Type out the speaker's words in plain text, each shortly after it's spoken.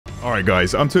Alright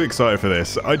guys, I'm too excited for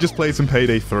this. I just played some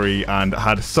Payday 3 and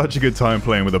had such a good time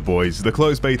playing with the boys. The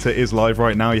closed beta is live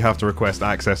right now. You have to request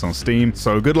access on Steam.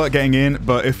 So good luck getting in,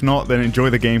 but if not, then enjoy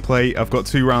the gameplay. I've got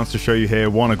 2 rounds to show you here,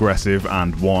 one aggressive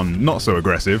and one not so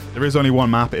aggressive. There is only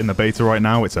one map in the beta right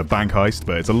now. It's a bank heist,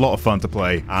 but it's a lot of fun to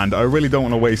play, and I really don't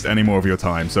want to waste any more of your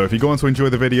time. So if you're going to enjoy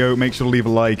the video, make sure to leave a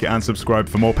like and subscribe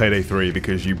for more Payday 3,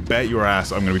 because you bet your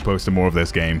ass I'm going to be posting more of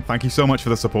this game. Thank you so much for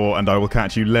the support, and I will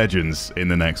catch you legends in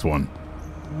the next one.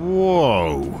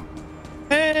 Whoa.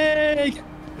 Hey!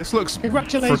 This looks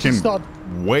Congratulations, Todd.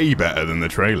 way better than the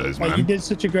trailers, man. You did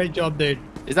such a great job, dude.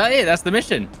 Is that it? That's the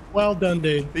mission? Well done,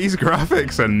 dude. These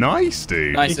graphics are nice,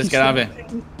 dude. Nice, let's get out of here.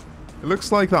 It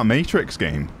looks like that Matrix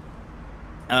game.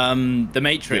 The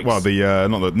Matrix. Well, the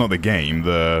not the game,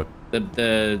 the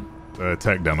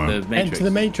tech demo. The Matrix. Enter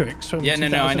the Matrix. From yeah, no,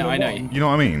 I know. You know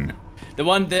what I mean?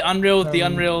 The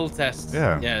Unreal test.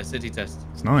 Yeah. Yeah, city test.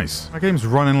 It's nice. That game's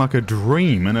running like a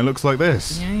dream, and it looks like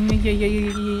this.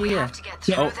 Yeah.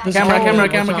 Oh, Watch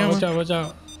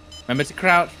out. Remember to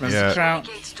crouch.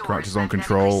 Crouch is on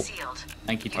control.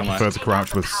 Thank you, I Tom. prefer to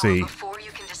crouch with C.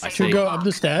 I Should we see. go up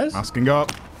the stairs? Masking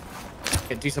up.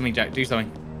 Okay, do something, Jack. Do something.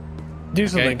 Do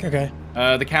something, okay.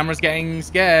 The camera's getting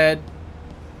scared.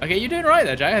 Okay, you're doing right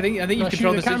there, Jack. I think you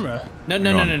control the camera. No,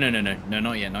 not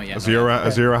yet.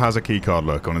 Azura has a key card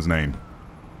look on his name.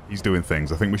 He's doing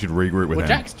things. I think we should regroup with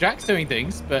him. Jack's doing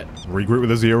things, but regroup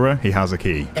with Azura. He has a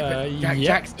key.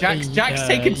 Jack's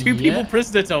taken 2 people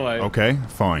prisoner, Tomo. Okay,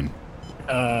 fine.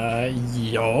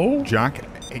 Yo. Jack,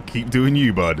 keep doing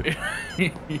you, bud.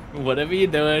 Whatever you're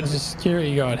doing. There's a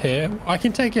security guard here. I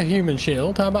can take a human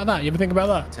shield. How about that? You ever think about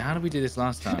that? So how did we do this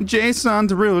last time? Jason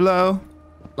Derulo.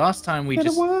 Last time we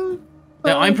just...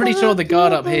 No, I'm pretty sure the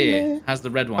guard up here has the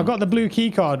red one. I've got the blue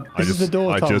key card. This is the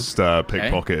door, Tom. I just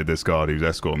pickpocketed this guard who's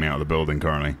escorting me out of the building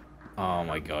currently. Oh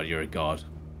my god, you're a god.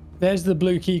 There's the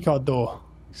blue key card door.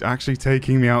 He's actually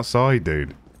taking me outside,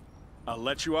 dude. I'll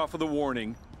let you off with a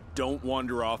warning. Don't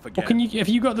wander off again. What can you? Have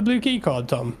you got the blue key card,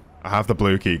 Tom? I have the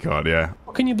blue key card, yeah.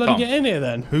 What can you bloody get in here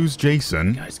then? Who's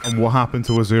Jason? And what happened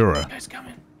to Azura? Guys, come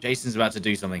in. Jason's about to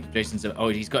do something. Oh,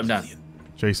 he's got him down.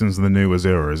 Jason's the new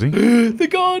Azura, is he? The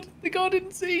guard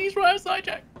didn't see. He's right outside,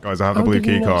 Jack. Guys, I have the blue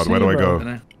key card. Where do I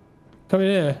go? Come in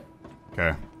here.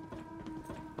 Okay.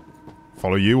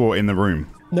 Follow you or in the room?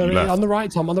 No, on the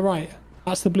right, Tom. On the right.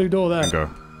 That's the blue door there.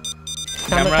 Go.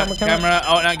 Camera.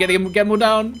 Oh, no, get him all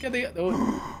down.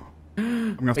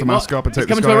 I'm gonna have to mask up and take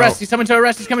this guy out. He's coming to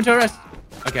arrest.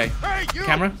 Okay. Hey,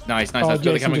 camera. Nice. Oh, got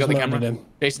the camera.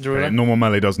 Jason Derulo. Okay, normal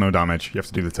melee does no damage. You have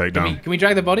to do the takedown. Can we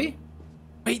drag the body?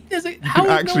 Wait, there's a... You can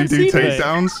actually do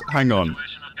takedowns? Hang on.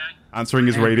 Answering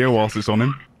his radio whilst it's on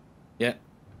him? Yeah.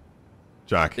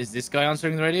 Jack. Is this guy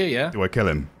answering the radio? Yeah. Do I kill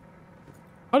him?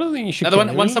 I don't think you should.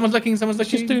 Another one. Someone's looking. He's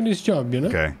just doing his job, you know?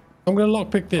 Okay. I'm going to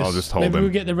lockpick this. I'll just hold him. Maybe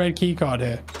we'll get the red key card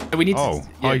here. We need to...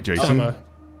 hi, Jason.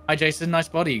 Hi, Jason. Nice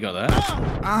body you got there.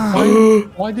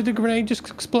 Why did the grenade just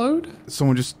explode?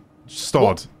 Someone just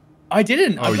starred. I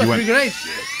didn't. Oh, I've got 3 grenades.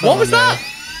 What was that?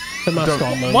 The mascot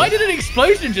moment. Why did an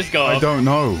explosion just go off? I don't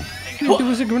know. There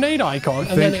was a grenade icon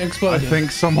and then it exploded. I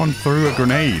think someone threw a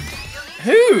grenade.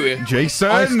 Who?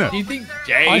 Jason! Do you think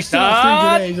Jason? I still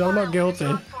have 3 grenades. I'm not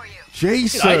guilty.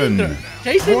 Jason!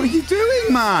 Jason! What are you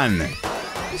doing, man?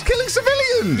 He's killing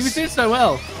civilians! He was doing so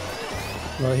well.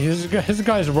 Well, this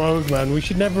guy's rogue, man. We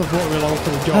should never have brought him along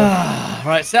for the job.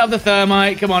 Right, set up the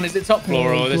thermite. Come on, is it top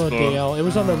floor or this floor? Hell. It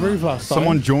was on the roof last time.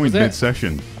 Someone joined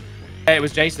mid-session. Hey, it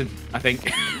was Jason, I think.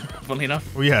 Funnily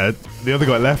enough. Well, yeah, the other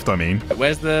guy left, I mean.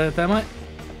 Where's the thermite?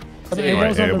 It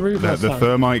was on the roof last time. The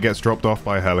thermite gets dropped off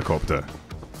by a helicopter.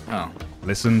 Oh.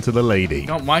 Listen to the lady.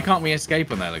 Why can't we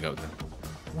escape on the helicopter?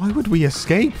 Why would we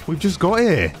escape? We've just got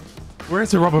here. We're here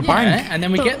to rob a bank. And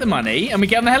then we get the money and we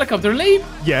get on the helicopter and leave.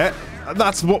 Yeah,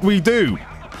 that's what we do.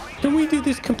 Can we do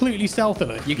this completely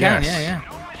stealthily? You can, yes. yeah.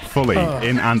 Fully,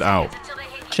 in and out.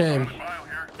 Shame.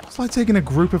 It's like taking a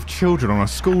group of children on a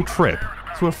school trip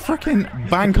to a freaking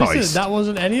bank heist. Listen, that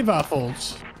wasn't any of our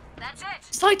faults.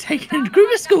 It's like taking a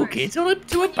group of school kids to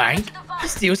a bank to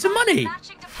steal some money.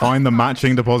 Find the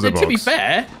matching deposit box. To be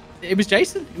fair, it was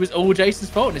Jason. It was all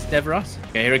Jason's fault, and it's never us.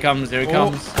 Okay, here it comes. Here it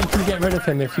comes. You can get rid of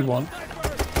him if you want.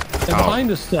 They're behind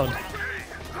us, stud.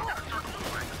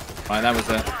 Right, that was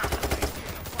it.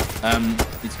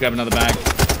 Need to grab another bag.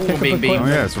 Oh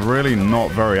yeah, it's really not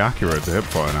very accurate to hip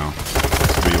fire now.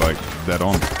 It's to be like dead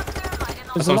on.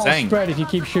 There's a lot of spread if you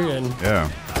keep shooting. Yeah.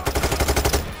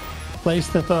 Place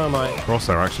the thermite.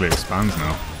 Crosshair actually expands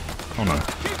now. Oh no.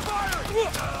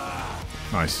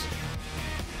 Nice.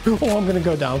 Oh, I'm gonna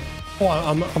go down. Oh,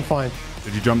 I'm fine.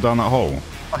 Did you jump down that hole?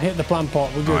 I hit the plant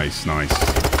pot. We're good. Nice, nice.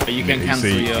 You can cancel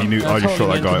See, your... he knew I just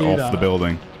shot that guy off the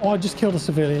building. Oh, I just killed a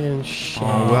civilian. Shit.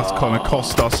 Oh, that's gonna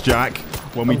cost us, Jack,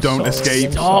 when we don't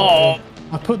escape. Oh!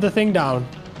 I put the thing down.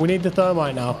 We need the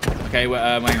thermite now. Okay,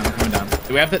 well, hang on, I'm coming down.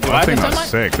 Do we have the... I think that's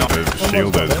sick that the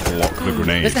shielders block the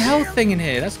grenades. There's a health thing in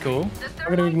here. That's cool.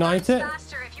 I'm gonna ignite it.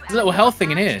 There's a little health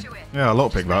thing in here. Yeah, I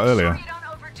lockpicked that earlier.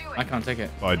 I can't take it.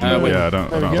 I do, yeah, I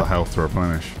don't have the health to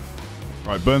replenish.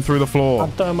 Right, burn through the floor.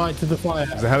 Add thermite to the fire.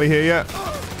 Is the heli here yet?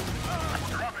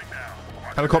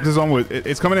 Helicopter's onward.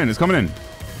 It's coming in. It's coming in.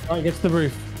 Right, get to the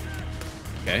roof.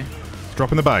 Okay.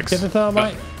 Drop in the bags. Get the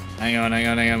thermite. Hang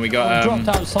on. We got... dropped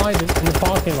outside in the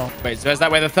parking lot. Wait, so is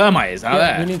that where the thermite is? Out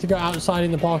there? We need to go outside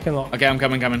in the parking lot. Okay, I'm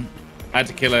coming. I had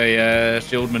to kill a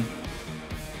shieldman.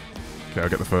 Okay, I'll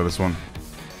get the furthest one.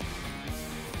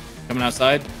 Coming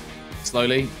outside.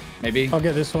 Slowly, maybe. I'll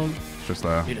get this one. It's just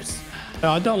there.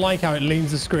 I don't like how it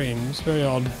leans the screen. It's very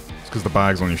odd. It's because the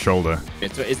bag's on your shoulder.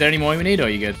 Is there any more we need, or are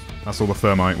you good? That's all the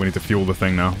thermite. We need to fuel the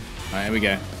thing now. All right, here we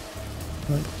go.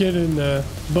 Right, get in there.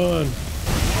 Burn.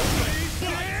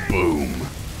 Boom.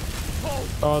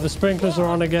 Oh, the sprinklers are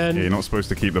on again. Yeah, you're not supposed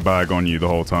to keep the bag on you the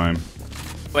whole time.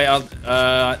 Wait, you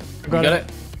got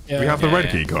it? Yeah. We have the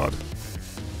red key card.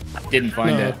 Didn't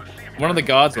find it. One of the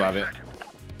guards will have it.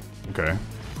 Okay.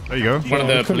 There you go. One of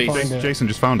the police. Jason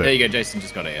just found it. There you go, Jason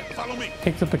just got it. Yeah. Follow me.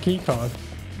 Picked up a key card.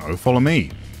 No, follow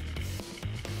me.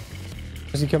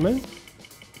 Does he come in?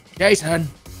 Jason.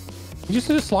 You just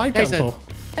did a slide Jason. cancel.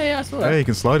 Hey, I saw Yeah, that. you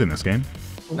can slide in this game.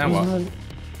 Now what?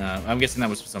 No, I'm guessing that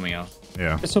was for something else.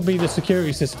 Yeah. This will be the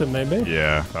security system, maybe.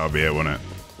 Yeah, that'll be it, won't it?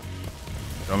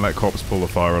 Don't let cops pull the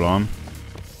fire alarm.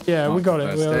 Yeah, we got it.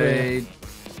 First We are aid.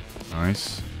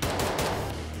 Nice.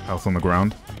 Health on the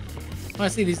ground. Oh, I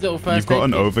see these little first You've got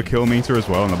an aid kits. overkill meter as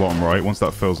well on the bottom right. Once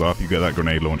that fills up, you get that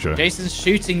grenade launcher. Jason's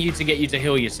shooting you to get you to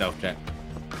heal yourself, Jack.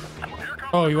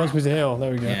 Oh, he wants me to heal.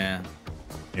 There we go. Yeah.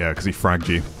 Yeah, because he fragged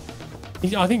you.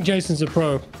 I think Jason's a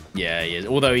pro. Yeah, he is.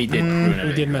 Although he did ruin it.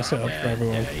 He did mess it up for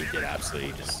everyone. Yeah, he did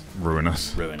absolutely just Ruin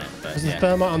us. ruin it. But, There's yeah. a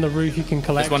thermite on the roof you can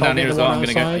collect. There's one down here as well. I'm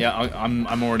gonna go. outside. Yeah,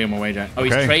 I'm already on my way, Jack. Oh,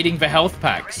 he's Okay. trading for health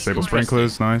packs. Disable Interesting.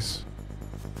 sprinklers, nice.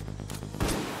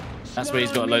 That's where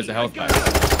he's got loads of health packs.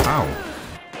 Ow.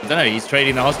 I don't know. He's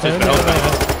trading the hostage for health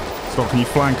packs. Stop, can you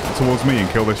flank towards me and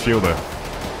kill this shielder?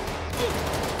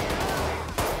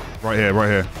 Right here, right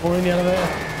here. Or in the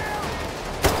elevator.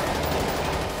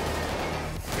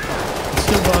 It's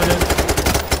still burning.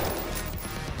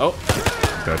 Oh,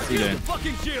 Dead. what's he doing?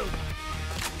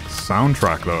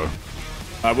 Soundtrack, though.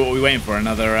 What are we waiting for?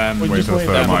 Another We're Wait just for the waiting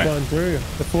for it to thermite. burn through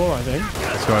the floor, I think.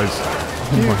 This guy's...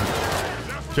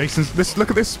 Oh my... Jason's... Look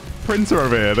at this printer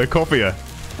over here, the copier.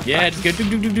 Yeah, just go.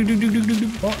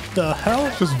 What the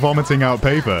hell? Just vomiting out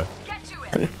paper.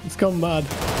 It's gone mad.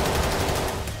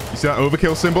 You see that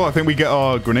overkill symbol? I think we get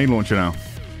our grenade launcher now.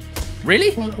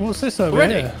 Really? What's this over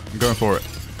Already? here? I'm going for it.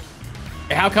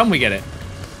 How come we get it?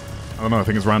 I don't know, I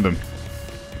think it's random.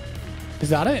 Is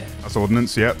that it? That's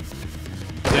ordnance, yep.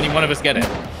 Does only one of us get it?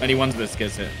 Only one of us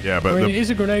gets it. Yeah, but I mean, it the, is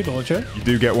a grenade launcher. you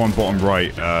do get one bottom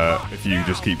right if you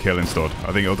just keep killing stud.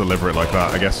 I think it'll deliver it like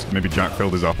that. I guess maybe Jack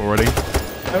filled his up already.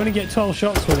 I only get 12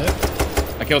 shots with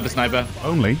it. I killed the sniper.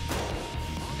 Only?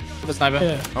 Killed the sniper.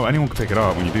 Yeah. Oh, anyone can pick it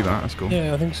up when you do that. That's cool.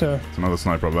 Yeah, I think so. There's another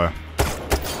sniper up there.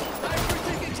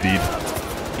 He's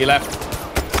dead. He left.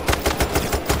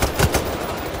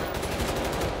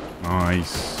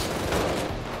 Nice.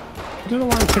 I don't know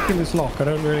why I'm picking this lock. I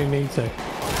don't really need to.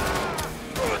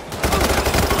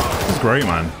 This is great,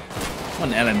 man. What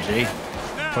an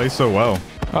LMG. Plays so well.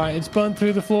 Alright, it's burned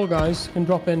through the floor, guys. Can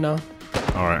drop in now.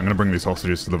 Alright, I'm going to bring these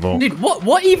hostages to the vault. Dude,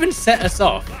 what even set us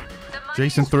off?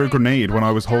 Jason threw a grenade when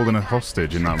I was holding a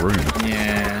hostage in that room.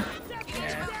 Yeah.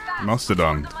 Must have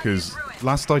done, because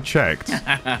last I checked,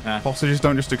 hostages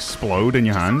don't just explode in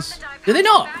your hands. Do they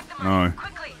not? No.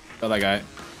 Got that guy.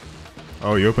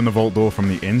 Oh, you open the vault door from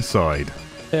the inside.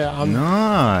 Yeah, I'm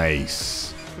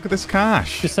Nice. Look at this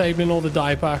cash. disabling all the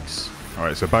die packs.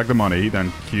 Alright, so bag the money,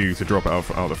 then Q to drop it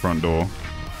out the front door.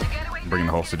 Bringing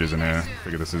the hostages in here.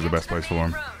 Figure this is the best place for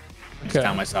them. Just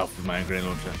down myself with my own grenade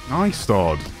launcher. Nice,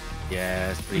 Todd.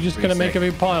 Yeah, it's pretty You're just going to make a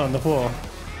big pile on the floor.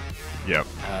 Yep.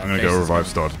 I'm going to go Jason's revive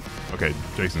Stod. Okay,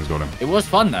 Jason's got him. It was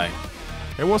fun, though.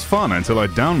 It was fun until I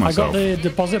downed I got myself. the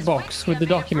deposit box with the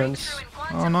documents.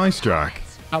 Oh, nice, Jack.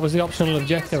 That was the optional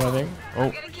objective, I think.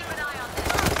 Oh.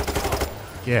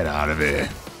 Get out of here.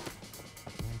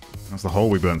 That's the hole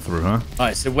we burnt through, huh?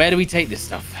 Alright, so where do we take this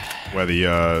stuff? Where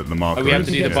the marker we have is.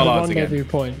 to do Get the to bollards rendezvous again.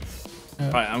 point.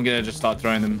 Alright, I'm gonna just start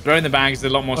throwing them. Throwing the bags is a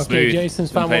lot more Okay, smooth.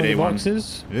 Jason's than found one of the Payday 1.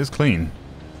 boxes. It is clean.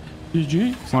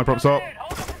 GG. Sniper up top.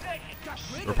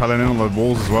 Repelling in on the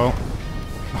walls as well.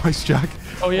 Nice, Jack.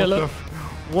 Oh, yeah, What look.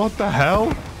 What the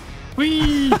hell?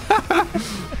 Whee!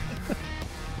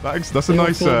 That's a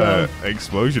nice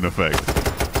explosion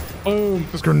effect. Boom.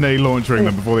 Just grenade launching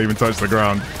them before they even touch the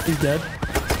ground. He's dead.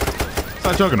 Is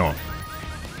that Juggernaut?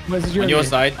 Where's the On your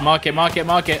side. Mark it, mark it,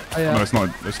 mark it. Oh, yeah. No, it's not.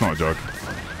 It's not a jug.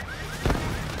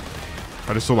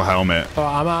 I just saw the helmet. Oh,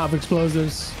 I'm out of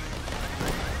explosives.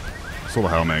 Saw the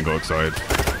helmet and got excited.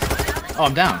 Oh,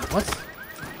 I'm down. What?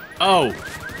 Oh.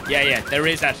 Yeah. There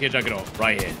is actually a Juggernaut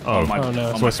right here. Oh, On my, oh, no.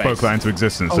 on So my I spoke face. that into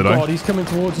existence, Oh did god, I? he's coming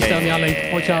towards us down the alley.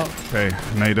 Watch out. Okay,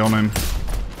 nade on him.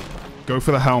 Go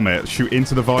for the helmet, shoot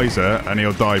into the visor, and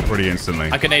he'll die pretty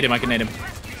instantly. I can nade him. I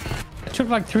I took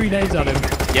like 3 nades at him.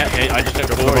 Yeah, I just took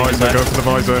Go 4. for the visor, go for the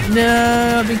visor.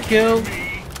 No, I've been killed.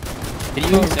 Can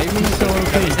you save me? so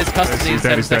okay. It's his custody in He's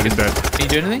dead, 7 he's dead, seconds. he's dead. Can you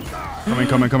do anything?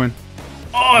 Coming.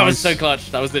 Oh, that was Nice. so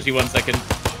clutch. That was literally 1 second.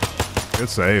 Good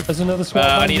save. There's another squad.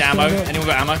 I need ammo. Anyone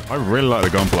got ammo? I really like the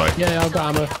gunplay. Yeah, I've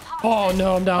got ammo. Oh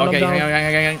no, I'm down. Okay, I'm down.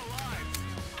 hang on.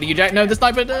 Did you jack? No, the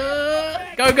sniper.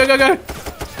 Go.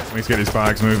 Let's get his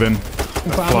bags moving.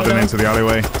 Flooding into the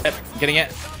alleyway. Yep, getting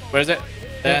it. Where is it?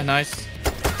 There, nice.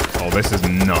 Oh, this is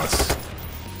nuts.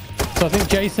 So I think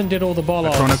Jason did all the ball They're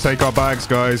offs. trying to take our bags,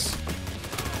 guys.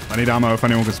 I need ammo if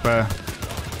anyone can spare.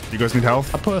 You guys need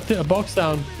health? I put a box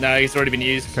down. No, it's already been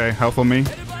used. Okay, health on me.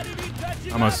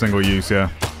 Ammo single use, yeah.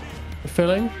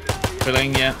 Filling.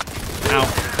 Filling, yeah. Ow.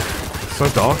 So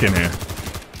dark in here.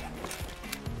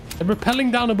 They're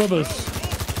rappelling down above us.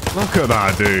 Look at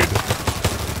that, dude.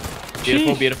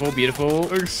 Beautiful.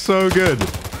 Looks so good.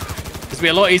 This will be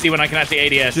a lot easier when I can actually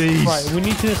ADS. Jeez. Right, we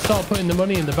need to start putting the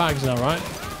money in the bags now, right?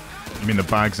 You mean the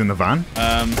bags in the van?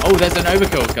 Oh, there's an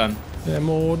overkill gun. Yeah,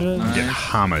 more ordnance. Get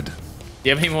hammered. Do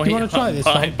you have any more? You want to try this?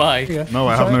 Bye. Tom? Bye. Here you go. No,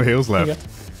 I Try have no it. heals Here you left.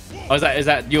 Oh, is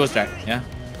that yours, Jack? Yeah.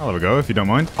 I'll have a go if you don't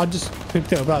mind. go. I just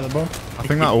picked it up out of the box. I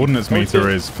think that ordnance meter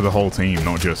is for the whole team,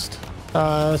 not just...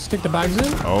 Stick the bags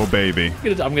in. Oh, baby.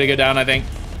 I'm gonna go down, I think.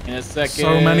 In a second.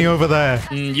 So many over there.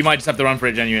 You might just have to run for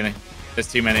it, genuinely.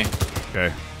 There's too many.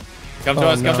 Okay. Come to Oh,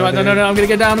 us. no, No, dude. I'm gonna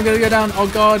go down. Oh,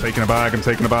 God. Taking a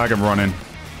bag, I'm running.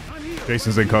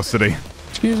 Jason's in custody.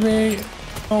 Excuse me.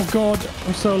 Oh god,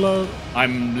 I'm so low.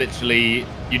 I'm literally...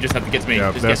 You just have to get to me.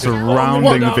 Yeah, Just they're get to me.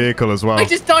 surrounding the Oh, what? vehicle as well. I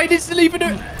just died instantly for it.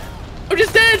 I'm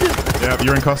just dead. Yeah,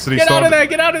 you're in custody. Get out of Stop. there.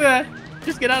 Get out of there.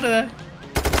 Just get out of there.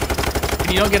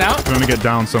 Can you not get out? You can only get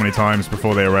down so many times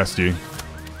before they arrest you.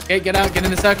 Okay, get out. Get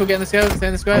in the circle. Get in the circle. Stay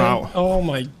in the square. I'm out. Oh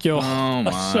my god. Oh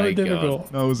That's so my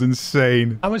difficult. That was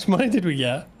insane. How much money did we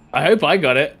get? I hope I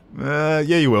got it. Yeah,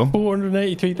 you will.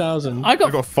 483,000. I I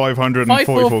got got 544k.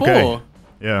 544.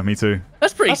 Yeah, me too.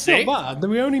 That's pretty That's sick. not bad.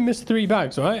 We only missed 3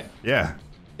 bags, right? Yeah,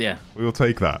 Yeah. we will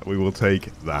take that. We will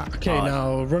take that. Okay,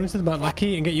 now run into the back,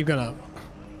 Lucky, and get your gun out.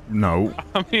 No,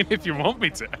 I mean, if you want me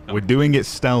to. we're doing it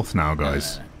stealth now,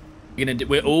 guys.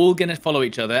 We're all gonna follow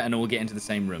each other and all get into the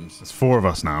same rooms. There's 4 of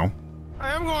us now.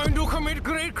 I am going to commit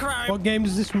great crime. What game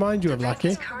does this remind you of,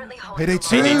 Lucky? Payday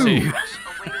 2. Payday 2.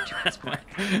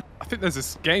 I think there's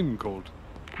this game called.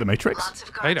 The Matrix? Lots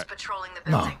of Payday. guards patrolling the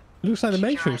building. It looks like the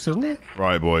Matrix, doesn't it?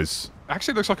 Right, boys.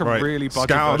 Actually, looks like a Right, really budget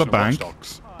scout out version the bank. of Watch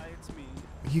Dogs.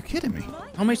 Are you kidding me?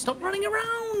 Oh my! Stop running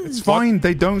around. It's fine.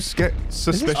 They don't get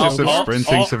suspicious of Oh,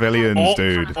 sprinting oh, civilians, oh,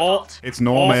 dude. oh. It's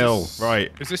normal. Is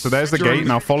Right. this So there's the during- gate.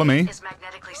 Now follow me. Is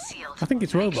magnetically sealed. I think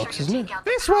it's Roblox, isn't it?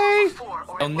 This way.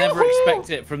 I'll never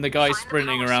expect it from the guy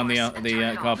sprinting around the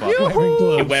car park. Wearing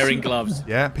gloves. Wearing gloves.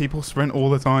 Yeah, people sprint all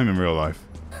the time in real life.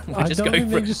 We're just don't going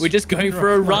think for they just we're just going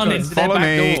for a run into their Follow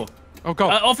back me. door. Oh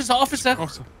god. Officer.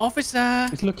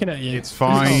 It's looking at you. It's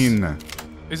fine.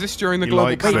 Is this during the He global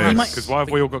likes pandemic? this. Because why have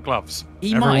we all got gloves?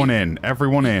 He Everyone might. in.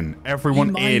 Everyone in.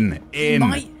 Everyone in.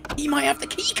 He might have the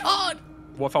key card.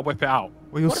 What if I whip it out?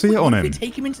 Well, you'll What if see we- it on what if we him.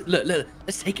 take him into look.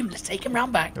 Let's take him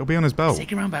round back. It'll be on his belt. Let's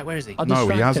take him round back. Where is he? I'll No, he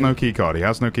distract has him. no key card. He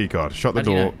has no key card. Shut the How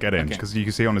do you door. know? Get in, Okay. because you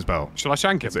can see it on his belt. Shall I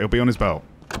shank him? It'll be on his belt.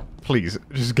 Please,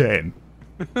 just get in.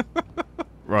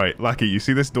 Right, Lucky, you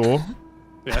see this door?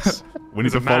 Yes. We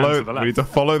need There's to a man follow. to the We need left.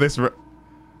 to follow this.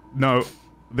 No,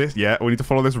 this. Yeah, we need to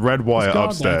follow this red wire guard there,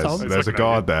 upstairs. Tom. There's a He's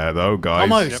guard there, though, guys.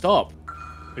 Tomo, stop.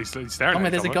 He's staring Tomo,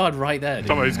 at there's a Tomo. guard right there. dude.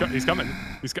 Tomo, he's coming.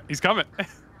 He's coming.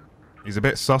 He's a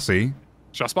bit sussy.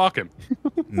 Shall I spark him?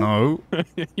 No,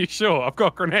 You sure? I've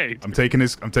got a grenade. I'm taking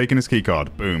his key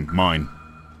card. Boom, mine.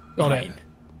 Got it.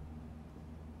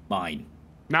 Mine.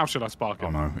 Now should I spark Oh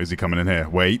him? no, is he coming in here?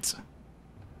 Wait.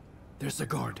 There's a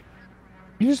guard.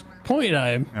 You just pointed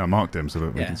at him. Yeah, I marked him so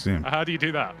that we Yeah. can see him. How do you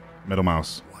do that? Middle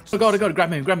mouse. Oh god,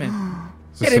 grab him. It's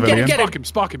a Get him, civilian. get him.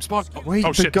 Spark him. Wait, oh,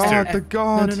 the shit, guard, it's the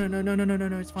guard.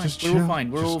 No, it's fine. Just We're chill. all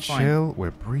fine. We're Just all fine. chill.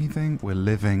 We're breathing. We're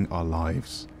living our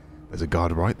lives. There's a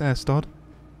guard right there, Stod.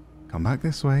 Come back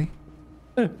this way.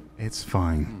 It's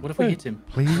fine. What if we hit him?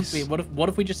 Please? What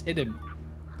if we just hit him?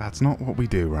 That's not what we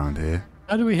do around here.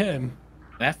 How do we hit him?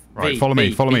 Left. Right, V, follow me,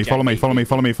 V, follow V, me, Jack, follow me, V, follow me, V.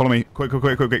 follow me, follow me. Quick, quick,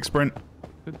 quick, quick, quick, sprint.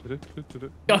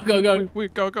 Go, go,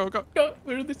 go. Go. Go.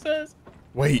 Where are the stairs?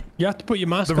 Wait, You have to put your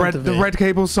mask the onto red V.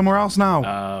 cable's somewhere else now.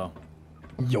 Oh.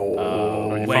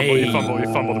 Yo. You Wait.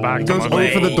 fumble the bag. It goes Tomo.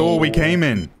 over the door we came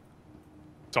in.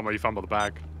 Tomo, you fumble the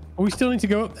bag. We still need to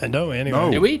go up there, don't we? Anyway.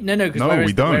 No. Do we? No, because No, where is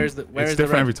we don't. Where is It's the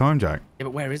different red? every time, Jack. Yeah,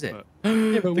 but where is it?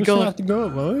 Yeah, but we still have to go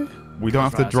up, won't we? We don't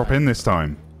have to right drop outside. in this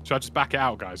time. Should I just back it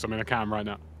out, guys? I mean, I can right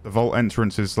now. The vault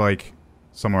entrance is like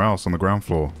somewhere else on the ground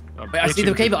floor. Wait, I see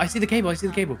the cable. I see the cable. I see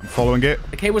the cable. Following it.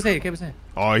 The cable's here. The cable's here.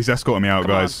 Oh, he's escorting me out,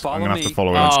 Come on, guys. I'm follow gonna have to me. follow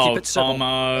him. Let's Oh, keep it civil.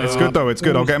 Tomo. It's good though. It's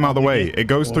good. I'll get him out of the way. It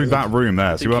goes through that room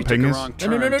there. See Think where you that ping took a is? wrong No,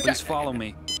 no, turn. no, Please Jack. follow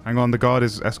me. Hang on. The guard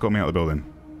is escorting me out of the building.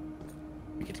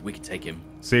 We could take him.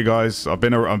 See you guys. I'm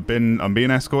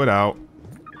being escorted out.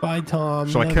 Bye, Tom.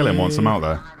 Shall I kill him once I'm out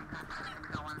there?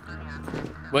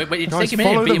 Wait, you Guys, take him in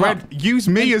here. follow Beat the him up. red. Use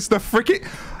me as the frickin'.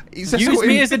 He's Use escorting-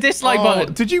 me as a dislike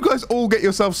button. Did you guys all get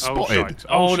yourselves Oh, spotted? shite.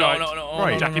 Oh, no, shite. no, no.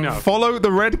 Right. Jackie, no. Follow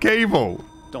the red cable.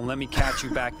 Don't let me catch you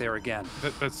back there again.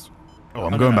 That's... Oh,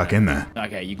 I'm going back in there.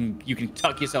 Okay, you can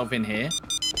tuck yourself in here.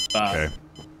 But Okay.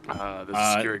 There's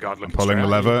a security guard looking Pulling the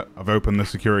straight at lever. I've opened the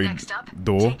security Next up,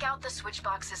 door. take out the switch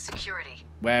box's security.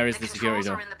 where is the controls security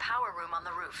door? are in the power room on the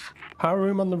roof. Power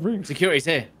room on the roof. Security's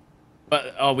here.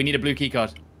 But we need a blue key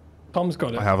card. Tom's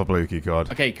got it. I have a blue key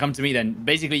card. Okay, come to me then.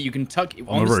 Basically, you can tuck On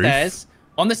on the the roof? stairs.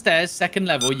 On the stairs, second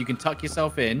level, you can tuck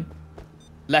yourself in.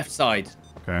 Left side.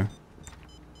 Okay.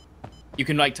 You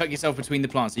can like tuck yourself between the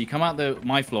plants. So you come out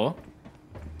my floor.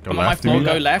 Go Come on my left. you floor, mean?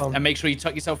 go left, Tom. and make sure you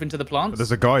tuck yourself into the plants. But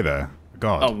there's a guy there. A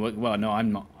guard. Oh, well, no,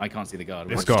 I'm not. I can't see the guard.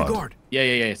 This What? guard. Guard.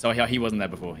 Yeah. So he wasn't there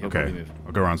before. He'll Okay. probably move.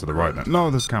 I'll go around to the right then. No,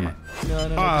 there's a camera.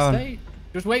 No, Ah. just stay.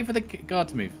 Just wait for the guard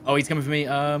to move. Oh, he's coming for me.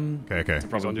 Okay.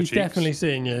 Problem. He's cheeks. definitely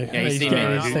seeing you. Yeah, he's seen me.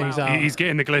 getting his things out. He's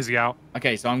getting the glizzy out.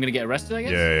 Okay, so I'm gonna get arrested, I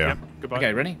guess. Yeah. Yep. Goodbye.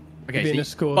 Okay, ready? Okay, Being so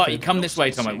escorted. but you come this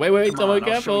way, Tomo. Wait, Come Tomo, on, I'll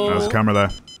show careful. you. There's a camera there.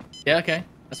 Yeah, okay,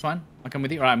 that's fine. I'll come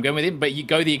with you. All right, I'm going with him, but you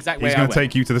go the exact way He's I going went. to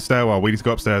take you to the stairwell. We need to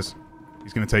go upstairs.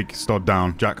 He's going to take Stod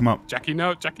down. Jack, come up. Jackie,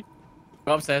 no. Jackie.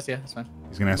 Go upstairs, yeah, that's fine.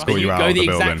 He's going to But escort you you out go of the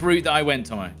the exact building. route that I went,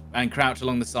 Tomo, and crouch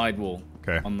along the side wall.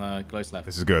 Okay. On the close left.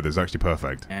 This is good. This is actually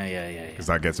perfect. Yeah. Because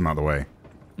that gets him out of the way.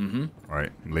 Mm-hmm. All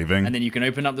right. I'm leaving. And then you can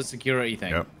open up the security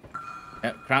thing. Yep.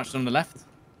 Yep. Crouched on the left.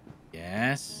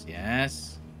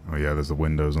 Yes. Oh, yeah. There's the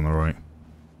windows on the right.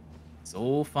 It's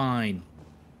all fine.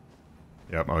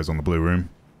 Yep. Eyes on the blue room.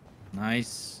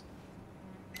 Nice.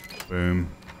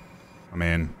 Boom. I'm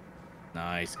in.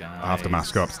 Nice, guys. I have to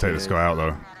mask up to take this guy out,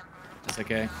 though. That's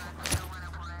okay.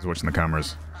 He's watching the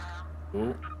cameras.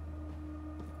 Cool.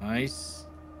 Nice.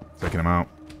 Taking him out.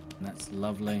 That's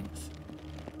lovely.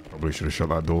 Probably should have shut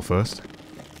that door first.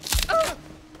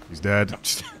 He's dead.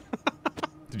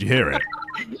 Did you hear it?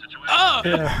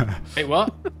 Yeah. Wait,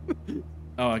 what?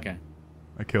 Oh, okay.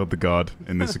 I killed the guard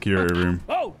in the security room.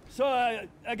 Oh, so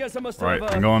I guess I must Right,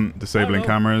 have... hang on. Disabling know.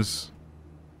 cameras.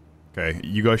 Okay,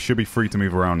 you guys should be free to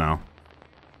move around now.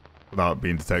 Without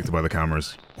being detected by the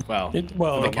cameras. Well,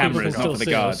 Well, for the people cameras, can not still for the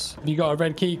see guards. us. Have you got a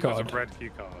red key There's card? a red key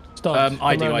card. Stop.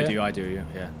 I Come around do, here.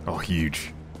 yeah. Oh,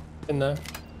 huge. In there.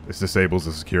 This disables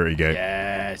the security gate.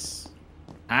 Yes.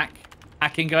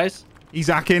 Hacking, guys. He's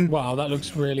hacking. Wow, that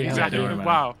looks really Exactly. handy.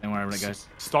 Wow. Don't worry about it, guys.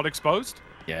 Stod exposed?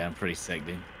 Yeah, I'm pretty sick,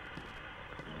 dude.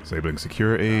 Disabling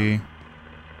security.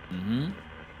 Mm-hmm.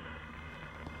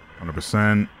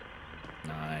 100%.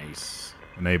 Nice.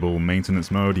 Enable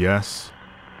maintenance mode, yes.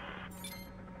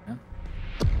 Yeah.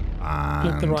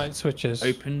 Flip the And right switches.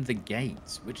 Open the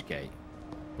gates. Which gate?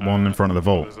 the one in front of the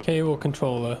vault. Cable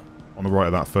controller. On the right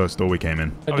of that first door we came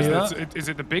in. I do is, that. is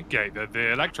it the big gate,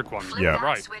 the electric one? Yeah. That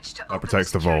Right. switch to That open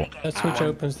protects the security vault. gate. That switch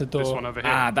opens the This door. one over here.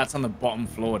 Ah, that's on the bottom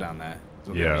floor down there.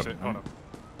 Yeah. Is it? Hold on.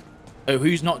 Oh,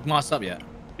 who's not masked up yet?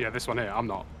 Yeah, this one here. I'm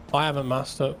not. I haven't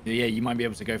masked up. Yeah, you might be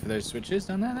able to go for those switches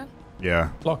down there then. Yeah.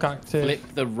 Lock active. Flip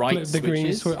the right Flip the green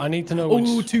switches. switch. I need to know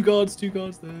Oh, which. two guards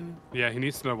there. Yeah, he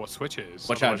needs to know what switch it is.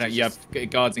 Watch out, otherwise Jack. he's You just- have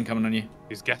guards incoming on you.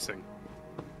 He's guessing.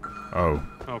 Oh,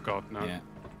 Oh, God, no. Yeah.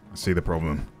 I see the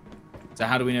problem. So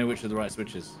how do we know which are the right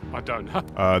switches? I don't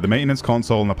know. The maintenance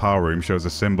console in the power room shows a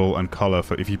symbol and color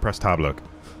for if you press tab, look.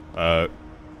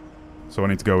 So I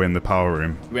need to go in the power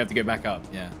room. We have to go back up.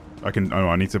 Yeah.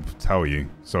 I need to tell you.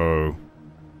 So,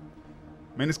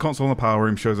 maintenance console in the power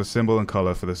room shows a symbol and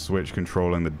color for the switch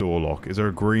controlling the door lock. Is there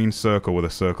a green circle with a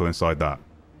circle inside that?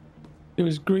 It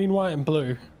was green, white, and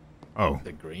blue. Oh,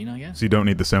 The green, I guess. so you don't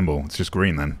need the symbol. It's just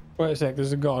green then. Wait a sec.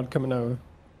 There's a guard coming over.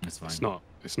 That's fine.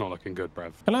 It's not looking good,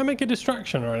 Brev. Can I make a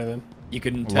distraction or anything? You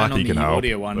can turn Lackey on the can help,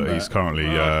 audio one, but he's currently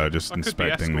just I could be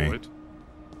inspecting me. escorted.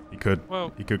 He could.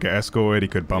 Well, He could get escorted. He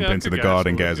could bump yeah, into could the get guard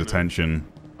and escorted, get his you know. attention.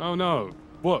 Oh no.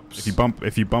 Whoops.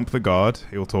 If you bump the guard,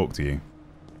 he'll talk to you.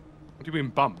 What do you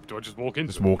mean bump? Do I just walk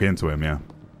into Just walk into him, yeah.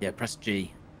 Yeah, press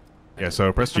G. Yeah,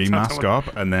 so press G, mask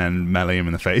up, and then melee him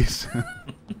in the face.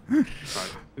 Right.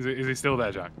 Is he still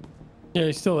there, Jack? Yeah,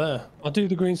 he's still there. I'll do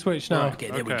the green switch now. Okay,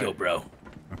 there we Okay. go, bro.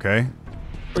 Okay.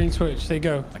 Green switch. There you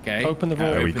go. Okay. Open the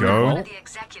vault. There we Open the go. vault. The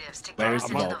executives to Where get is the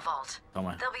into vault? the vault.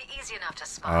 Somewhere. They'll be easy enough to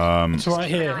spot. It's right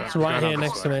here. It's right here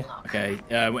next to me. Okay.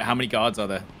 How many guards are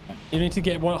there? You need to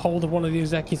get hold of one of the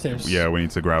executives. Yeah, we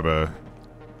need to grab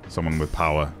someone with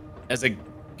power. There's a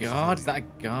guard. Is that a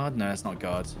guard? No, that's not a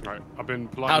guard. Right. I've been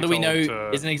politely How do we know? told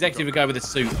to- Is an executive a guy with a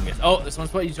suit? I guess. Oh, there's someone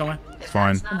spotted you, Tommy. It's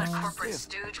fine. It's not a corporate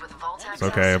stooge with vault access.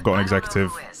 okay, I've got an I don't know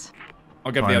executive. who is.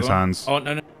 I'll grab Fine, the his other one. hands. Oh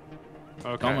no, no.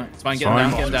 Okay. Tommy, it's fine. It's Get them down.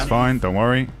 fine. Get them It's down. fine. Don't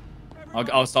worry.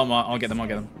 I'll start. I'll get them. I'll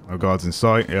get them. No guards in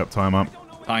sight. Yep, tie him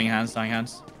up. Tying hands. Tying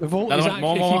hands. The vault Another is one, actually,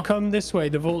 more, if you more. come this way,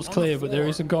 the vault's clear, but there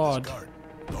is a guard.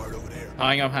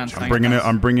 Tying up hands. I'm tying bringing up it. hands.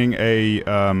 I'm bringing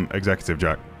a executive,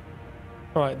 Jack.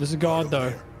 Right, there's a guard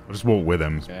though. I'll just walk with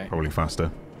him. It's Okay. probably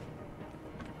faster.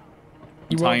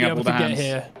 You won't Tying be up able all to the get hands.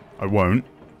 here. I won't.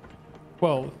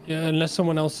 Well, yeah, unless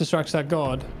someone else distracts that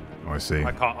guard. Oh, I see.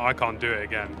 I can't do it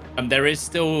again. There is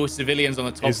still civilians on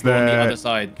the top Is floor on the there? other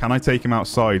side. Can I take him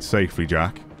outside safely,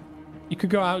 Jack? You could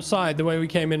go outside the way we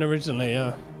came in originally,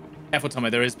 yeah. Careful, Tommy.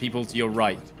 There is people to your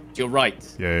right. To your right.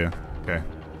 Yeah. Yeah. Okay.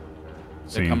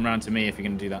 So Seen. come round to me if you're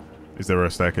gonna do that. Is there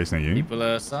a staircase near you? People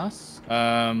are sus. Oh,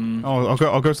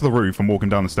 I'll go to the roof and walking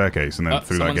down the staircase and then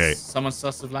through that gate. Someone's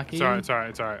sus of Lackey. It's alright. It's alright.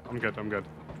 It's alright. I'm good. I'm good.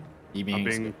 You I'm being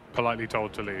being politely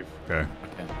told to leave. Okay.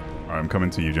 okay. All right, I'm coming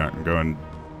to you, Jack. I'm going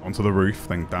onto the roof,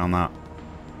 then down that.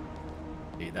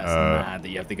 Dude, that's mad that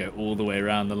you have to go all the way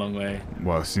around the long way.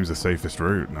 Well, it seems the safest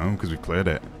route, no? Because we've cleared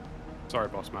it. Sorry,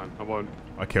 boss man. I won't.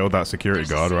 I killed that security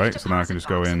There's a guard, safe right? So now I can deposit just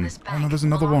go box in. this Oh no, bank there's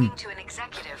another one. belonging to an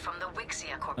executive from the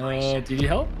Wixia Corporation. Did you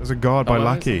help? There's a guard by Oh,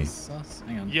 Lackey. sus.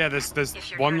 Hang on. Yeah, there's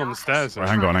If you're one near on an the stairs. office, Right,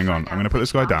 hang on. I'm gonna put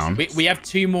this guy down. We have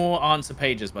 2 more answer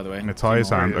pages, by the way. I'm gonna tie his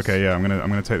hand. warriors. Okay, yeah, I'm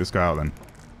gonna take this guy out then.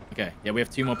 Okay, yeah, we have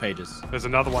 2 more pages. There's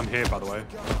another one here, by the way.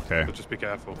 Okay, So just be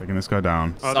careful. taking this guy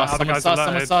down. Oh, that Sus, other someone guy's sus, someone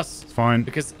alerted. sus. It's fine.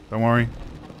 Because Don't worry.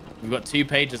 we've got 2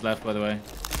 pages left, by the way.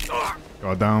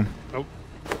 Guard down. Nope.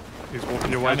 He's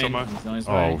walking your way, Coming. Tomo. He's on his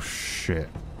Oh way. shit.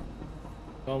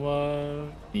 Tomo.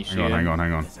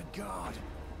 Hang on.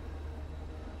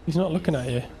 He's not looking at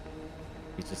you.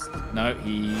 He's just no.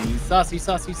 He's sus. He's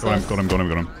sus. He's sus. Got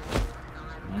him.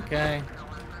 Okay.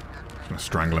 Just gonna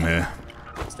strangle him here.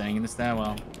 Staying in the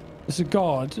stairwell. There's a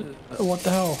guard. What the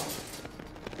hell?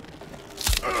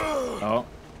 Oh.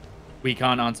 We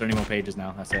can't answer any more pages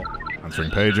now. That's it.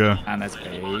 Answering pager. And there's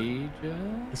pages.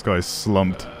 This guy's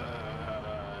slumped.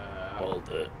 Hold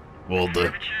it.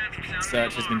 Walder.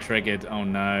 Search has been triggered. Oh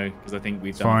no, because I think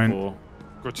we've done Fine. 4.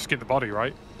 Go just get the body,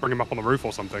 right? Bring him up on the roof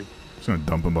or something. Just gonna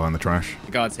dump him behind the trash.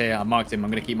 The guard's here. I marked him. I'm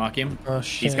gonna keep marking him. Oh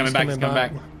shit. He's coming back. He's coming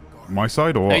back. My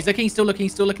side or No, what? he's looking. Still looking.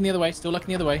 Still looking the other way. Still looking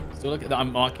the other way. Still looking.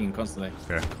 I'm marking him constantly.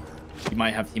 Okay.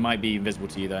 He might be invisible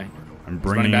to you though. I'm He's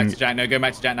running back bringing. to Jack. No, go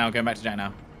back to Jack now. Go back to Jack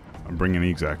now. I'm bringing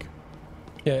exec.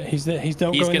 Yeah, he's there.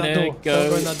 Don't He's go in that gonna door. go- Don't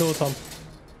go in that door, Tom.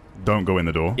 Don't go in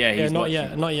the door. Yeah, Yeah, he's not watching.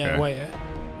 yet. Not yet. Okay. Wait.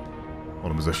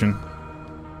 Hold on position.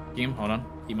 Him. Hold on.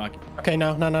 Keep marking. Okay,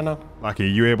 no. Lucky,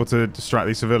 you able to distract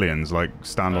these civilians? Like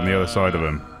stand on the other side of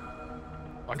them.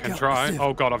 I can try.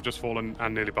 Oh god, I've just fallen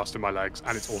and nearly busted my legs,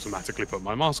 and it's automatically put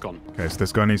my mask on. Okay, so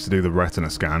this guy needs to do the retina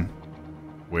scan,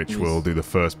 which will do the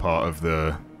first part of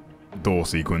the door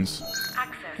sequence.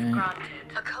 Access granted.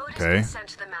 A code Okay. has been sent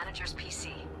to the manager's PC.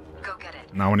 Go get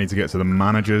it. Now I need to get to the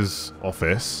manager's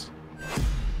office.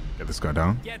 Get this guy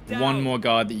down. One more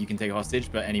guard that you can take hostage,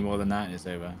 but any more than that is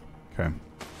over. Okay.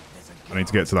 I need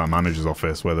to get to that manager's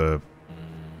office where the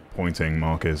pointing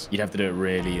mark is. You'd have to do it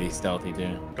really stealthy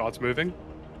too. Guard's moving.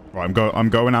 Right, I'm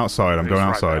going outside. I'm He's going right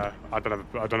outside. there. I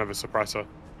don't have a suppressor.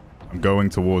 I'm going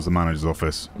towards the manager's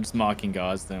office. I'm just marking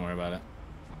guards. Don't worry about it.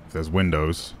 If there's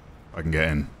windows, I can get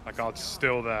in. That guard's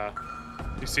still there.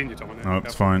 He's seen you, Tom. No,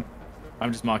 it's fine.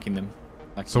 I'm just marking them.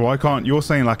 Like, So I can't. You're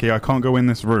saying, Lucky, I can't go in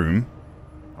this room.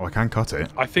 Oh, I can cut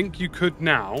it. I think you could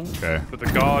now, Okay. but the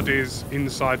guard is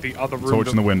inside the other room.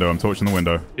 Torching the window. I'm torching the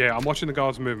window. Yeah, I'm watching the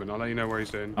guard's movement. I'll let you know where he's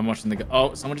doing. I'm watching the.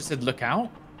 Oh, someone just said look out.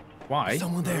 Why?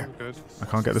 Someone there. Good. I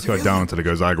can't get this guy down until it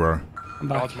goes aggro. I'm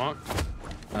back. Guard's marked.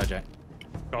 Oh, Jack.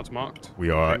 Guard's marked. We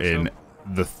are Think so?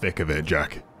 in the thick of it,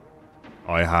 Jack.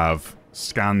 I have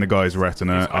scanned the guy's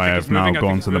retina. I I think have it's now moving, I think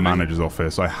gone it's to the moving. manager's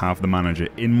office. I have the manager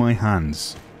in my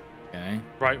hands. Okay.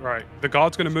 Right. The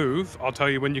guard's going to move. I'll tell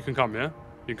you when you can come, yeah?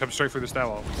 You can come straight through the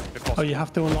stairwell, if possible. Oh, you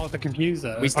have to unlock the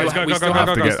computer. We still, go, we go, still go, have,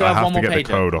 go, go, we go. still have one more get the pager.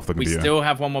 code off the We computer. still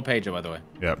have one more pager, by the way.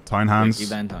 Yep, tying hands. Keep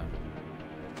that in time.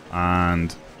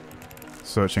 And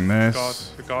searching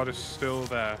this. The guard is still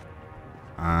there.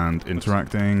 And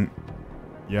interacting.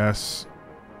 Yes.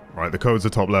 Right, the code's the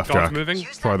top left, Guard's Jack. moving.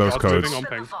 Try those Guard's codes. moving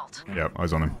on ping. Yep,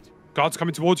 eyes on him. Guard's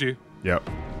coming towards you. Yep.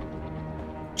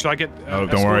 Should I get... Oh,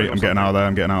 don't worry. I'm getting out of there.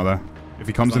 I'm getting out of there. If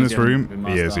he comes in this room,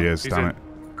 he is. He is. He's Damn in. it.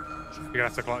 You're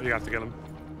gonna have to kill him.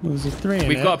 Was it 3 in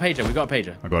We've it? got a pager. We've got a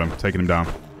pager. I got him. Taking him down.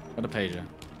 Got a pager.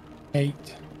 8.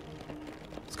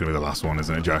 It's going to be the last one,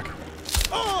 isn't it, Jack?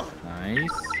 Nice.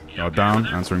 Guard down.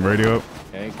 Answering radio.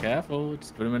 Okay, careful.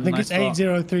 Just put him in I a think nice it's spot.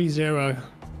 8030.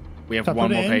 We have Shall I one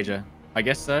put more it in? pager. I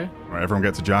guess so. Right, everyone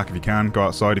get to Jack if you can. Go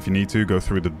outside if you need to. Go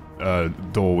through the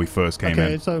door we first came Okay,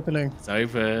 in. it's opening. It's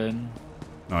open.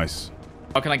 Nice.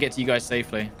 How can I get to you guys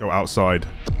safely? Go outside.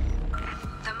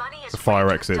 The money is The fire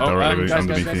exit Oh, directly guys,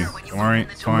 underneath guys, you. guys. Don't worry,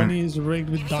 it's Money fine. is rigged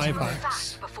with die fast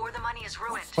packs. before the money is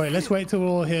ruined. Wait, let's wait till we're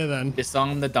all here then.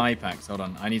 Disarm the die packs. Hold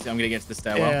on. I'm gonna get to the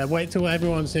stairwell. Yeah, wait till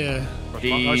everyone's here. Oh,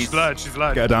 she's lured. She's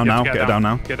lured. Get her down You have now, to get her down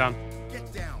now. Get down.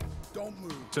 Get down. Don't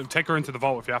move. So take her into the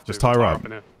vault if you have to. Just tie her up.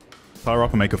 in here. Tie her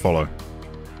up and make her follow.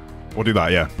 Or do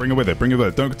that, yeah. Bring her with it. Bring her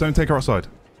with it. Don't take her outside.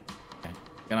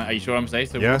 Are you sure I'm safe?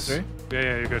 So we'll Yes. walk through?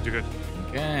 Yeah, you're good. You're good.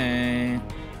 Okay.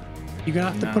 You're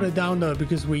gonna have to No. put it down though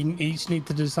because we each need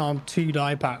to disarm 2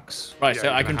 die packs. Right, Yeah, so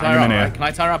you're I can gonna tie her hang up. him in Right? here. Can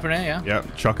I tie her up in here? Yeah. Yeah,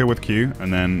 chuck her with Q,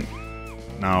 and then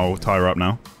now tie her up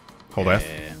now. Hold F.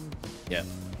 Yeah.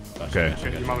 Okay.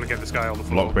 You might want to get this guy on the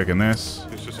floor. Lockpick in this.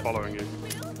 He's just following you.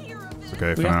 It's okay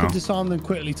We for have now. to disarm them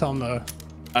quickly, Tom, though.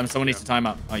 Someone needs to time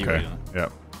up. Oh, you Okay. ready? Yeah.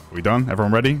 We done?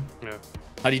 Everyone ready? Yeah.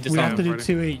 How do you We disarm have to them? do ready.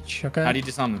 2 each, okay? How do you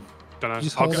disarm them? Don't know.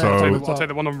 Just I'll, hold go- that I'll, to take, the I'll take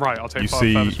the one on the right. I'll take You far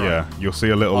see, furthest right. yeah, you'll see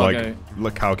a little I'll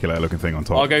like calculator looking thing on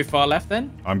top. I'll go far left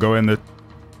then. I'm going the.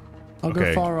 I'll okay.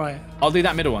 go far right. I'll do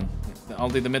that middle one. I'll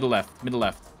do the middle left. Middle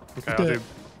left. Okay, Do I'll it. do.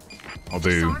 I'll do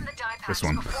Disarm the die this packs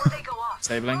one. before they go off.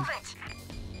 Stabling. Move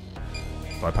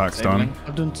it. My pack's Stabling. done.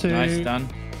 I've done 2. Nice, done.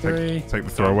 3. Take the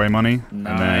throwaway money.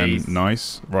 Nice. And then,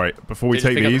 nice. Right, before we Did you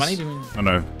take pick up the these. money? Oh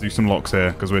no, do some locks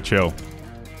here, because we're chill.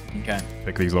 Okay.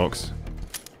 Pick these locks.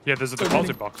 Yeah, there's a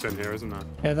deposit box in here, isn't there?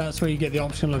 Yeah, that's where you get the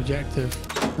optional objective.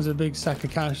 There's a big sack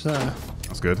of cash there.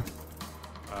 That's good.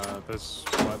 There's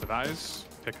whatever that is.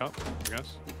 Pick up, I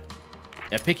guess.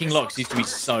 Yeah, picking locks used to be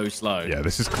so slow. Yeah,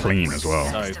 this is clean as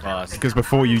well. So fast. Because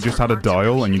before you just had a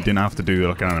dial and you didn't have to do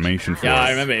like an animation for Yeah, I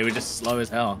it. remember it was just slow as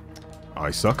hell. I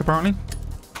suck apparently.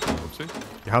 Oopsie.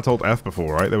 You had to hold F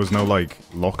before, right? There was no like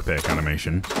lockpick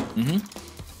animation. Mm-hmm.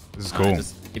 This is cool.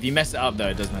 If you mess it up though,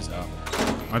 it does mess it up.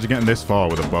 Imagine getting this far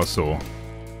with a buzzsaw.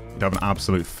 You'd have an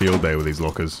absolute field day with these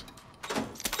lockers.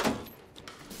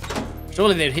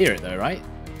 Surely they'd hear it though, right?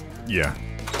 Yeah,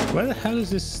 Where the hell is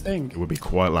this thing? it would be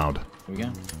quite loud. Here we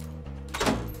go.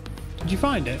 Did you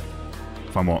find it?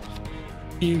 If I'm what?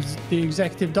 The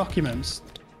executive documents.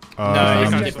 No, Um,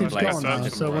 it's okay. different Objective's place. gone now,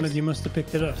 Different so one place. of you must have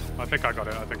picked it up. I think I got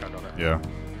it. Yeah.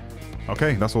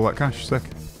 Okay, that's all that cash. Sick.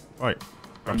 Right,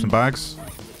 grab some bags.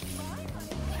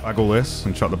 Bag all this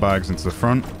and chuck the bags into the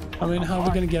front. I mean, how are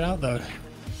we going to get out, though?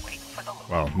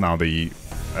 Well, now the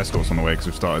escort's on the way because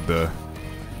we've started the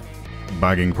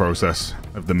bagging process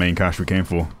of the main cash we came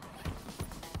for.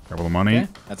 Grab all the money. Okay,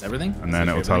 that's everything. And then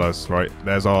it'll tell us, right,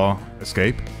 there's our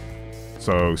escape.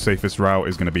 So safest route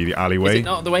is going to be the Is alleyway. it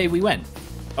not the way we went?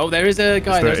 Oh, there is a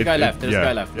guy. There's a guy left. There's a yeah,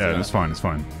 guy left. Yeah, it's fine, it's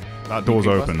fine. That door's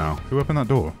Anything open now. Who opened that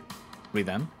door? We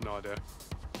them. No idea.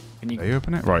 Can you? They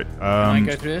open it? Right. Can I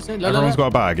go through this? Everyone's got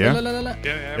a bag, yeah?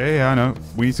 Yeah, I know.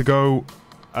 We need to go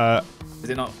Is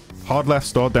it not? hard left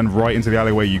start, then right into the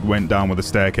alleyway you went down where the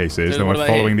staircase is. So Then what we're about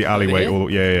following here? the alleyway. Over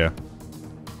Yeah.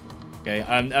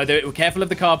 Okay. Careful of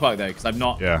the car park though, because I'm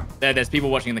not. Yeah. There's people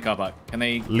watching in the car park. Can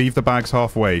they? Leave the bags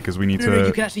halfway because we need No,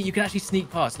 to... you can actually sneak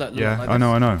past. Look, Yeah, like I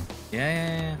know.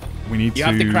 Yeah. We need You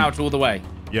to... have to crouch all the way.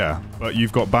 Yeah, but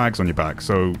you've got bags on your back,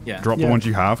 so Yeah. drop the Yeah. ones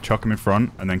you have, chuck them in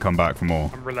front, and then come back for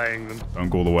more. I'm relaying them. Don't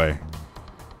go all the way.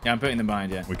 Yeah, I'm putting them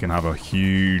behind you. We can have a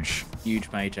huge Huge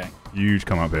paycheck.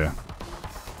 come up here.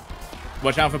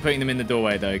 Watch out for putting them in the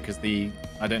doorway though, because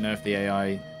I don't know if the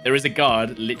AI. There is a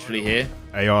guard literally here.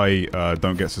 AI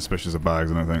don't get suspicious of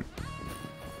bags, I don't think.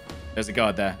 There's a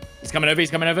guard there. He's coming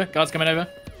over. Guard's coming over.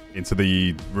 Into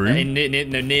the room?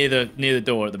 Near the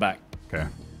door at the back. Okay.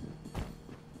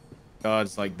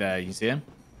 Guard's like there. You see him?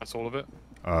 That's all of it.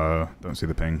 Don't see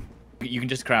the ping. You can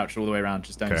just crouch all the way around.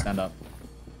 Just don't Okay. stand up.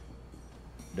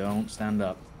 Don't stand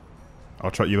up.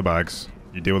 I'll chuck you the bags.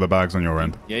 You deal with the bags on your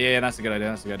end. Yeah. That's a good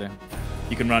idea.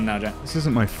 You can run now, Jack. This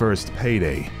isn't my first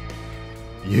payday.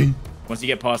 Yeah. Once you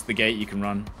get past the gate, you can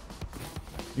run.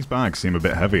 These bags seem a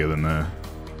bit heavier than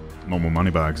Normal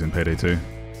money bags in Payday 2.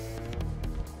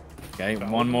 Okay,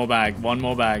 one more bag. One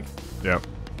more bag. Yep.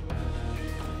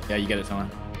 Yeah, you get it, Tom.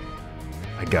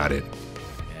 I got it.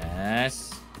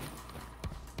 Yes.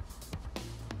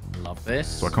 Love this.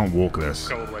 So I can't walk this.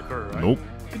 Go all the way through, right? Nope.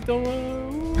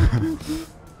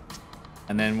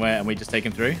 And then where? And we just take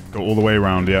him through? Go all the way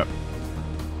around, yep.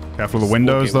 Careful of the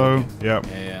windows, though. Yep.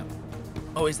 Yeah, yeah.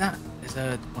 Oh, is that? Is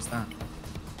what's that?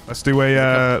 Let's do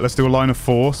a line of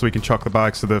 4 so we can chuck the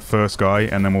bags to the first guy,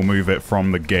 and then we'll move it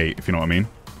from the gate, if you know what I mean.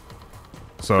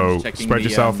 So spread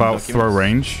yourself out, throw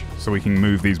range, so we can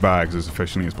move these bags as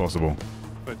efficiently as possible.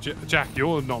 But Jack,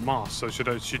 you're not masked, so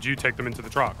should you take them into the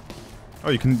truck? Oh,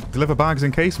 you can deliver bags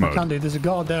in case mode. Can do. There's a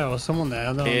guard there or someone there.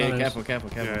 I don't know Yeah, what that is. careful.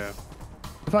 Yeah.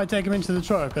 If I take them into the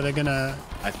truck, are they gonna?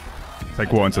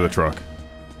 Take what into the truck?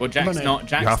 Well, Jack's not.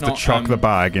 You have to chuck the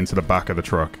bag into the back of the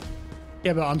truck.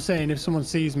 Yeah, but I'm saying if someone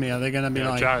sees me, are they gonna be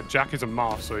like? Jack is a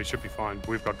mask, so he should be fine.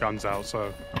 We've got guns out,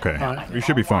 so. Okay, Alright. you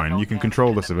should be fine. You can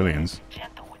control the civilians.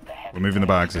 We're moving the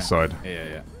bags this side.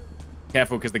 Yeah.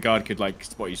 Careful, because the guard could like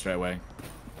spot you straight away.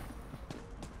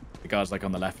 The guard's like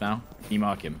on the left now. Can you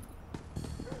mark him?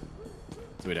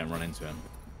 So we don't run into him.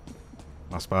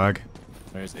 Last bag.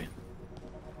 Where is he?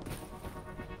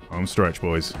 Home stretch,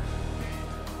 boys.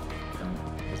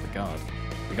 Where's the guard?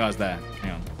 The guard's there.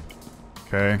 Hang on.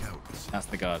 Okay, That's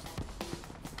the guard.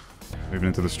 moving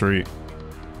into the street.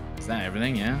 Is that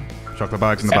everything? Yeah. Chuck the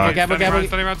bags in the back. Careful.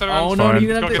 Turn around. Oh It's no, fine.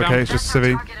 you're gonna have It's to. okay, it's just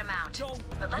civvy. Target amount.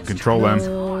 But let's Control them.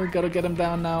 Oh, gotta get him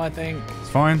down now, I think. It's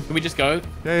fine. Can we just go?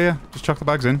 Yeah. Just chuck the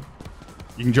bags in.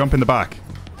 You can jump in the back.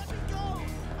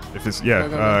 If it's Go.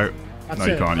 no, That's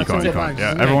you it. can't. You That's can't. it. You can't.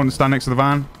 Yeah, Okay. everyone stand next to the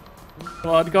van.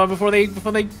 Come on, go before we get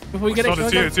it.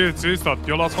 Stod, Go. it's you, Stod.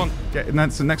 Your last one. Get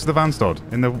next to the van, Stod,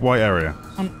 in the white area.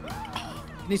 For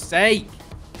goodness sake.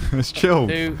 It's chill.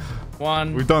 2,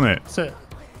 1. We've done it. That's it.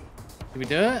 Did we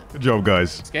do it? Good job,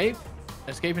 guys. Escape?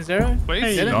 Escape in 0? Please.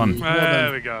 Hey, Did it? Done.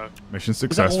 There we go. Mission Is that all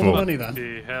the successful. money then?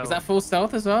 The hell. Was that full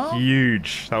stealth as well?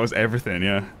 Huge. That was everything.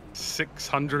 Yeah.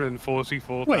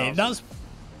 644,000. Wait, that's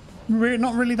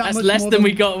not really that That's much less more than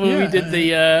we got when we Yeah. did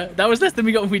the. That was less than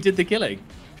we got when we did the killing.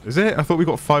 Is it? I thought we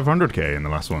got 500k in the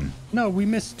last one. No, we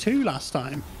missed 2 last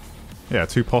time. Yeah,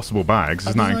 2 possible bags.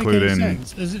 Isn't that doesn't make any including?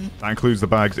 sense. Is it? That includes the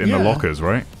bags in the Yeah. lockers,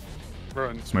 right?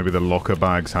 Run. So maybe the locker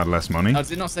bags had less money. Oh,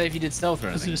 does it not say if you did stealth or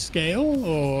Is it anything? a scale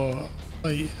or?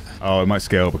 Like, Oh, it might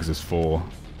scale because it's 4.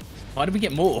 Why did we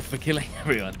get more for killing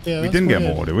everyone? yeah, We that's didn't get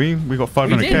weird. more, did we? We got We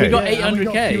 500k. did, we got Yeah, and we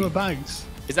got 800k. fewer bags.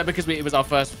 Is that because it was our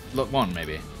first one,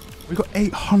 maybe? We got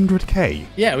 800k.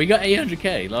 Yeah, we got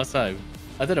 800k last time.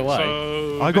 I don't know why.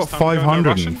 So I this got time we're going no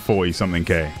Russian? 540 something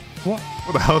k. What?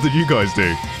 What the hell did you guys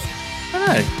do? I don't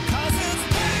know.